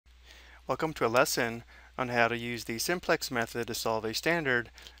Welcome to a lesson on how to use the simplex method to solve a standard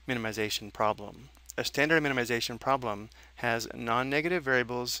minimization problem. A standard minimization problem has non-negative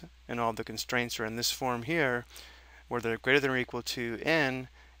variables, and all the constraints are in this form here, where they're greater than or equal to n,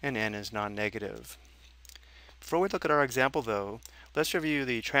 and n is non-negative. Before we look at our example though, let's review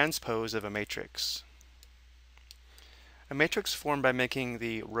the transpose of a matrix. A matrix formed by making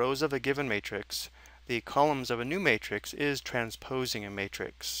the rows of a given matrix the columns of a new matrix is transposing a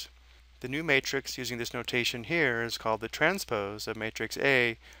matrix. The new matrix using this notation here is called the transpose of matrix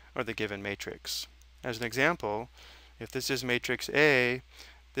A, or the given matrix. As an example, if this is matrix A,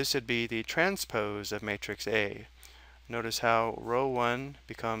 this would be the transpose of matrix A. Notice how row 1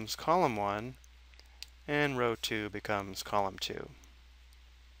 becomes column 1, and row 2 becomes column 2.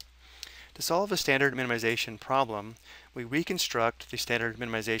 To solve a standard minimization problem, we reconstruct the standard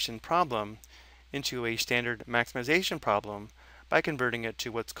minimization problem into a standard maximization problem by converting it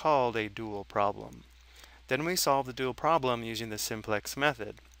to what's called a dual problem. Then we solve the dual problem using the simplex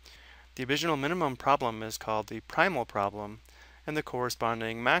method. The original minimum problem is called the primal problem, and the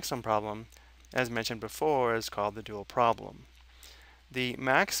corresponding maximum problem, as mentioned before, is called the dual problem. The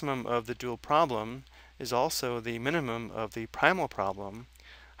maximum of the dual problem is also the minimum of the primal problem.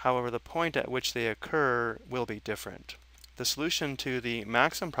 However, the point at which they occur will be different. The solution to the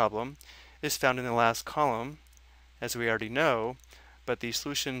maximum problem is found in the last column, as we already know, but the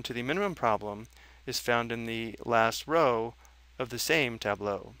solution to the minimum problem is found in the last row of the same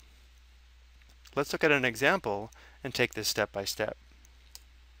tableau. Let's look at an example and take this step by step.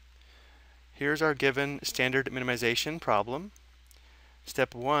 Here's our given standard minimization problem.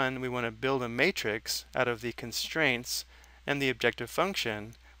 Step 1, we want to build a matrix out of the constraints and the objective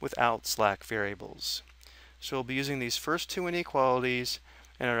function without slack variables. So we'll be using these first two inequalities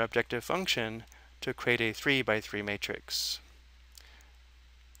and our objective function to create a 3 by 3 matrix.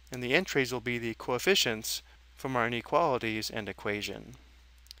 And the entries will be the coefficients from our inequalities and equation.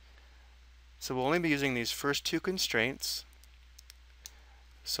 So we'll only be using these first two constraints.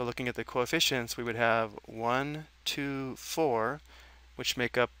 So looking at the coefficients, we would have 1, 2, 4, which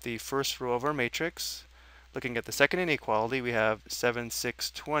make up the first row of our matrix. Looking at the second inequality, we have 7,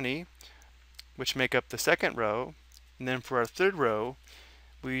 6, 20, which make up the second row. And then for our third row,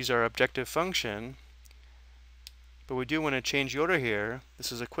 we use our objective function, but we do want to change the order here.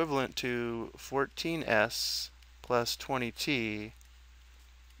 This is equivalent to 14s plus 20t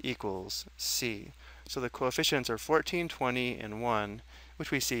equals c. So the coefficients are 14, 20, and 1,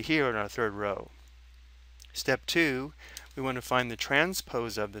 which we see here in our third row. Step 2, we want to find the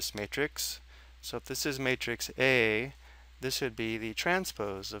transpose of this matrix. So if this is matrix A, this would be the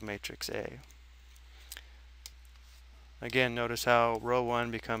transpose of matrix A. Again, notice how row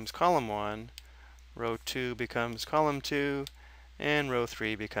 1 becomes column 1, row 2 becomes column 2, and row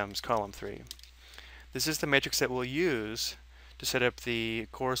 3 becomes column 3. This is the matrix that we'll use to set up the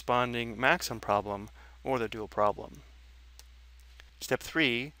corresponding maximum problem or the dual problem. Step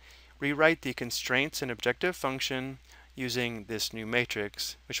 3, rewrite the constraints and objective function using this new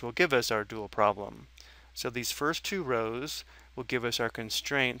matrix, which will give us our dual problem. So these first two rows will give us our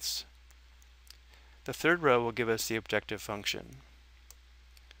constraints. The third row will give us the objective function.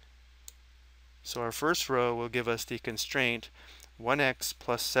 So our first row will give us the constraint 1x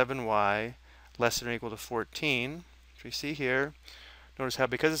plus 7y less than or equal to 14, which we see here. Notice how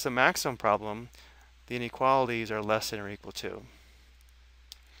because it's a maximum problem, the inequalities are less than or equal to.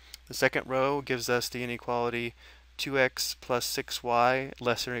 The second row gives us the inequality 2x plus 6y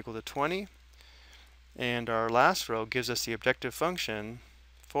less than or equal to 20. And our last row gives us the objective function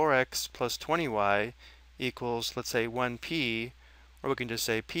 4x plus 20y equals, let's say, 1p, or we can just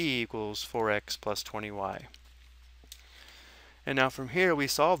say p equals 4x plus 20y. And now from here we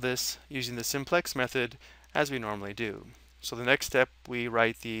solve this using the simplex method as we normally do. So the next step, we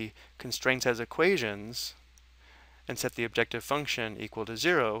write the constraints as equations and set the objective function equal to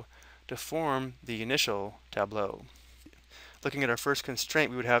 0 to form the initial tableau. Looking at our first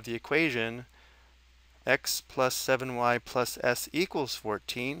constraint, we would have the equation x plus 7y plus s equals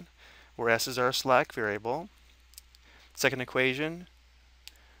 14, where s is our slack variable. Second equation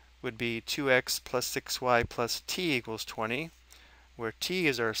would be 2x plus 6y plus t equals 20, where t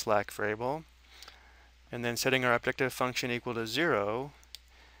is our slack variable. And then setting our objective function equal to 0,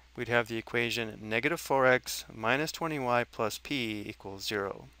 we'd have the equation negative 4x minus 20y plus p equals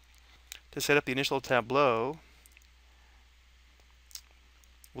 0. To set up the initial tableau,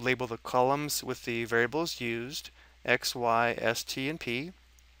 we'll label the columns with the variables used, x, y, s, t, and p.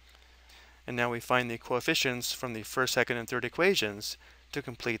 And now we find the coefficients from the first, second, and third equations to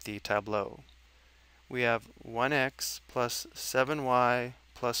complete the tableau. We have 1x plus 7y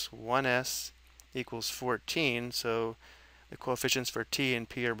plus 1s equals 14, so the coefficients for t and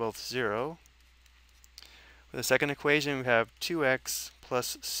p are both 0. For the second equation, we have 2x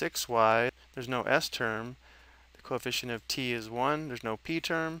plus 6y. There's no s term. The coefficient of t is 1. There's no p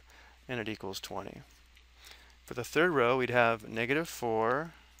term, and it equals 20. For the third row, we'd have negative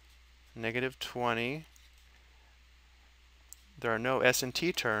 4, negative 20. There are no s and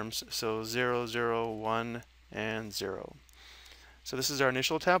t terms, so 0, 0, 1, and 0. So this is our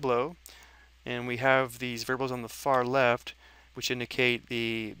initial tableau, and we have these variables on the far left, which indicate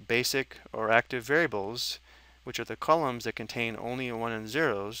the basic or active variables, which are the columns that contain only 1 and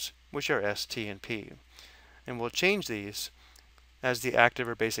 0s, which are s, t, and p. And we'll change these as the active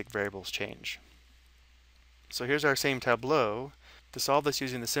or basic variables change. So here's our same tableau. To solve this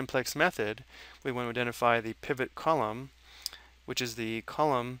using the simplex method, we want to identify the pivot column, which is the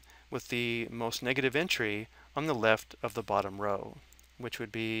column with the most negative entry on the left of the bottom row, which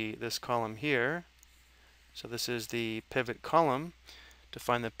would be this column here. So this is the pivot column. To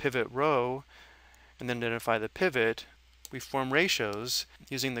find the pivot row and then identify the pivot, we form ratios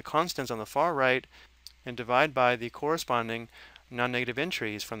using the constants on the far right and divide by the corresponding non-negative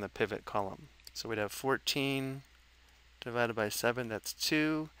entries from the pivot column. So we'd have 14 divided by 7, that's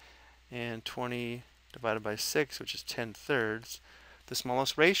 2, and 20 divided by 6, which is 10/3. The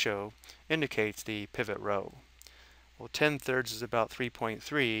smallest ratio indicates the pivot row. Well, 10/3 is about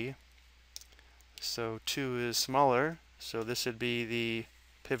 3.3, so 2 is smaller, so this would be the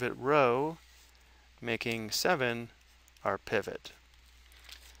pivot row, making 7 our pivot.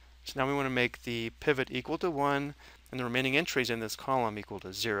 So now we want to make the pivot equal to 1 and the remaining entries in this column equal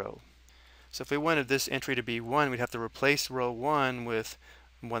to 0. So if we wanted this entry to be 1, we'd have to replace row 1 with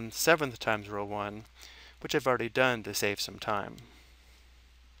 1/7 times row 1, which I've already done to save some time.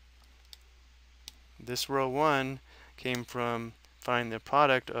 This row 1 came from finding the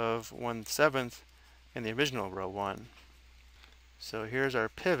product of 1/7 and the original row 1. So here's our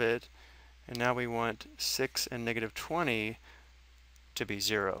pivot, and now we want 6 and negative 20 to be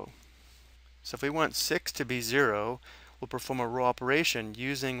 0. So if we want 6 to be 0, we'll perform a row operation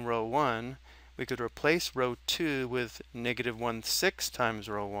using row 1. We could replace row 2 with negative 1/6 times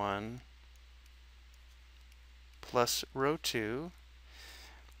row 1 plus row 2.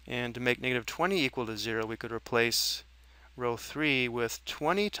 And to make negative 20 equal to 0, we could replace row 3 with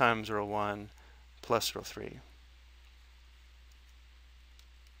 20 times row 1 plus row 3.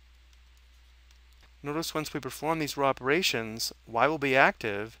 Notice once we perform these row operations, y will be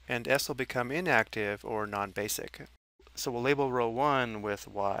active and s will become inactive or non-basic. So we'll label row 1 with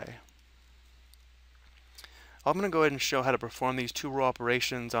y. I'm going to go ahead and show how to perform these two row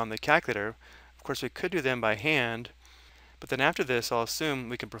operations on the calculator. Of course, we could do them by hand, but then after this, I'll assume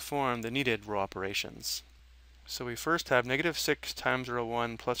we can perform the needed row operations. So we first have negative 6 times row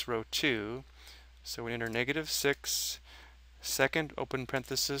 1 plus row 2. So we enter negative 6, second open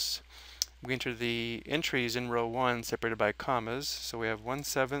parenthesis. We enter the entries in row 1 separated by commas. So we have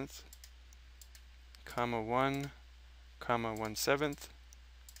 1/7, comma 1, comma 1/7,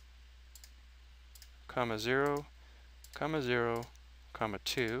 comma 0, comma 0, comma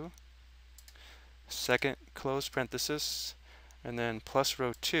 2. Second close parenthesis, and then plus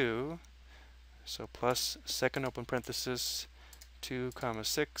row 2. So plus second open parenthesis, 2, comma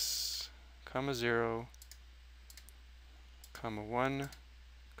 6, comma 0, comma 1,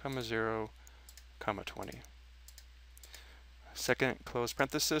 comma 0, comma 20. Second close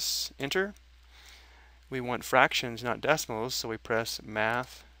parenthesis, enter. We want fractions, not decimals, so we press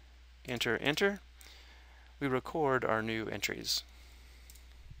math, enter, enter. We record our new entries.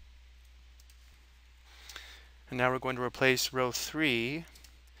 And now we're going to replace row 3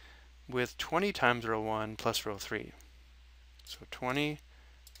 with 20 times row 1 plus row 3. So 20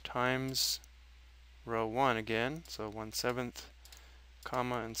 times row 1 again, so 1/7,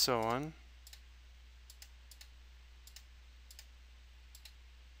 comma, and so on.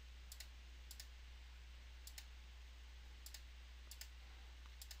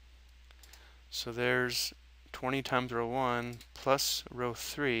 So there's 20 times row 1 plus row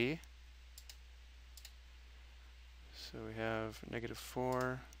 3. So we have negative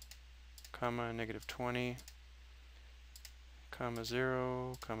 4, comma, negative 20, comma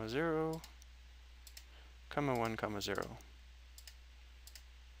 0, comma 0, comma 1, comma 0.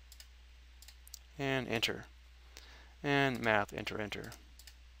 And enter. And math, enter, enter.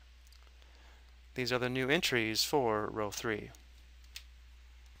 These are the new entries for row 3.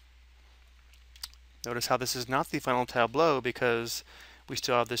 Notice how this is not the final tableau because we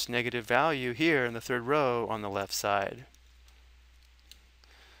still have this negative value here in the third row on the left side.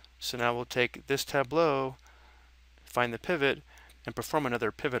 So now we'll take this tableau, find the pivot, and perform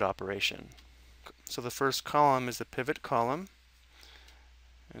another pivot operation. So the first column is the pivot column,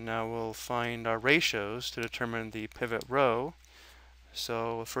 and now we'll find our ratios to determine the pivot row.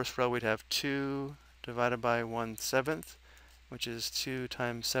 So the first row we'd have 2 divided by 1/7, which is 2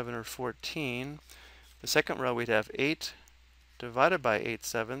 times 7 or 14. The second row we'd have 8 divided by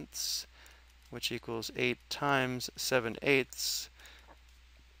 8/7, which equals 8 times 7/8,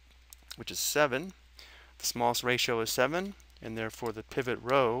 which is 7. The smallest ratio is 7, and therefore the pivot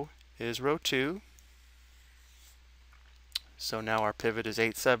row is row 2. So now our pivot is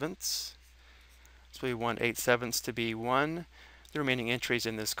 8/7. So we want 8/7 to be 1, the remaining entries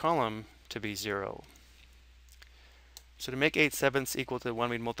in this column to be 0. So to make 8/7 equal to 1,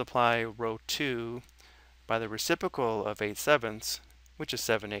 we'd multiply row 2 by the reciprocal of 8/7, which is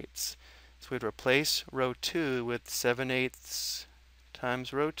 7/8. So we'd replace row 2 with 7/8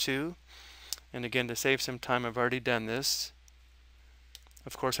 times row 2. And again, to save some time, I've already done this.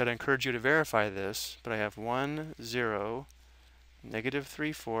 Of course, I'd encourage you to verify this, but I have 1, 0,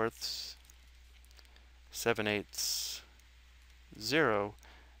 -3/4, 7/8, 0,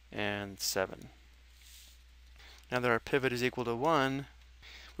 and 7. Now that our pivot is equal to 1,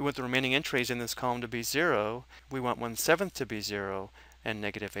 we want the remaining entries in this column to be 0. We want 1/7 to be 0, and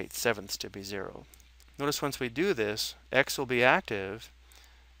 -8/7 to be 0. Notice once we do this, x will be active,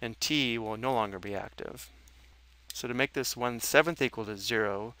 and t will no longer be active. So to make this 1/7 equal to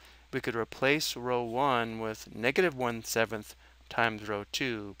 0, we could replace row 1 with -1/7 times row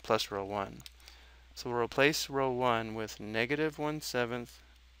 2 plus row 1. So we'll replace row 1 with -1/7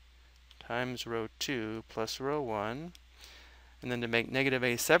 times row 2 plus row 1. And then to make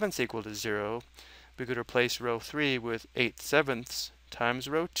 -8/7 equal to 0, we could replace row 3 with 8/7 times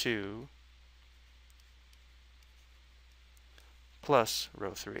row 2 plus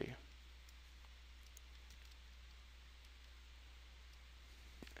row 3.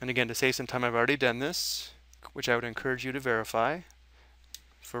 And again, to save some time, I've already done this, which I would encourage you to verify.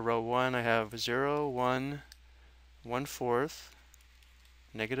 For row 1, I have 0, 1, 1/4,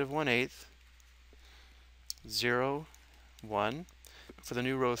 -1/8, 0, 1. For the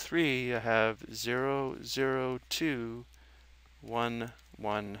new row 3, I have 0, 0, 2, 1,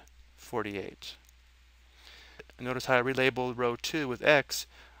 1, 48. And notice how I relabeled row 2 with x,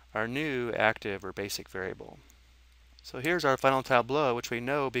 our new active or basic variable. So here's our final tableau, which we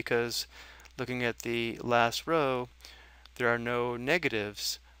know because looking at the last row, there are no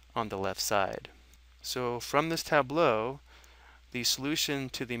negatives on the left side. So from this tableau, the solution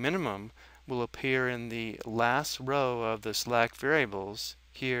to the minimum will appear in the last row of the slack variables,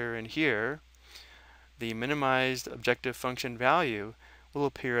 here and here. The minimized objective function value will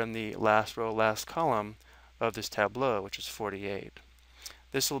appear in the last row, last column of this tableau, which is 48.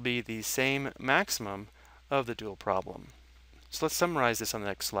 This will be the same maximum of the dual problem. So let's summarize this on the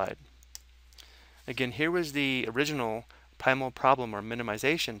next slide. Again, here was the original primal problem or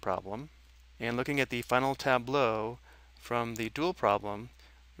minimization problem, and looking at the final tableau from the dual problem,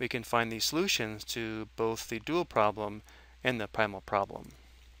 we can find the solutions to both the dual problem and the primal problem.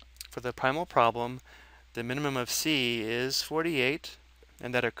 For the primal problem, the minimum of C is 48,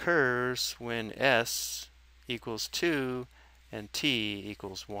 and that occurs when S equals 2 and T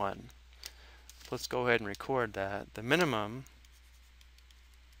equals 1. Let's go ahead and record that. The minimum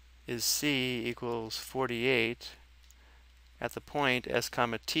is C equals 48 at the point S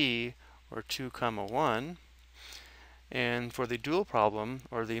comma T, or 2 comma 1. And for the dual problem,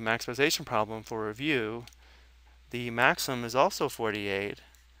 or the maximization problem for review, the maximum is also 48.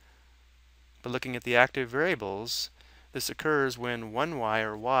 But looking at the active variables, this occurs when 1y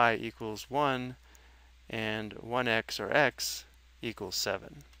or y equals 1 and 1x or x equals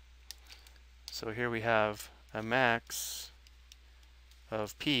 7. So here we have a max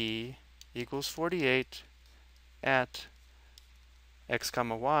of p equals 48 at x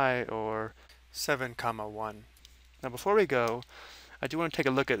comma y, or 7 comma 1. Now before we go, I do want to take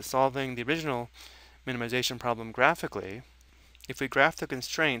a look at solving the original minimization problem graphically. If we graph the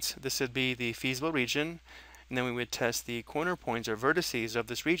constraints, this would be the feasible region, and then we would test the corner points or vertices of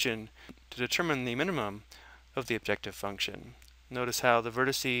this region to determine the minimum of the objective function. Notice how the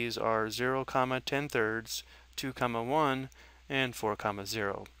vertices are 0, 10/3, 2, 1, and 4,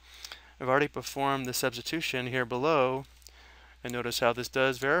 0. I've already performed the substitution here below, and notice how this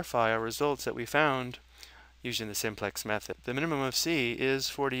does verify our results that we found using the simplex method. The minimum of C is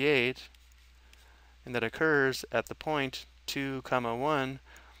 48, and that occurs at the point 2, 1,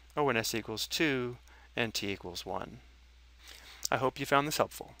 or when S equals 2 and T equals 1. I hope you found this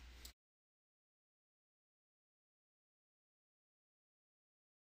helpful.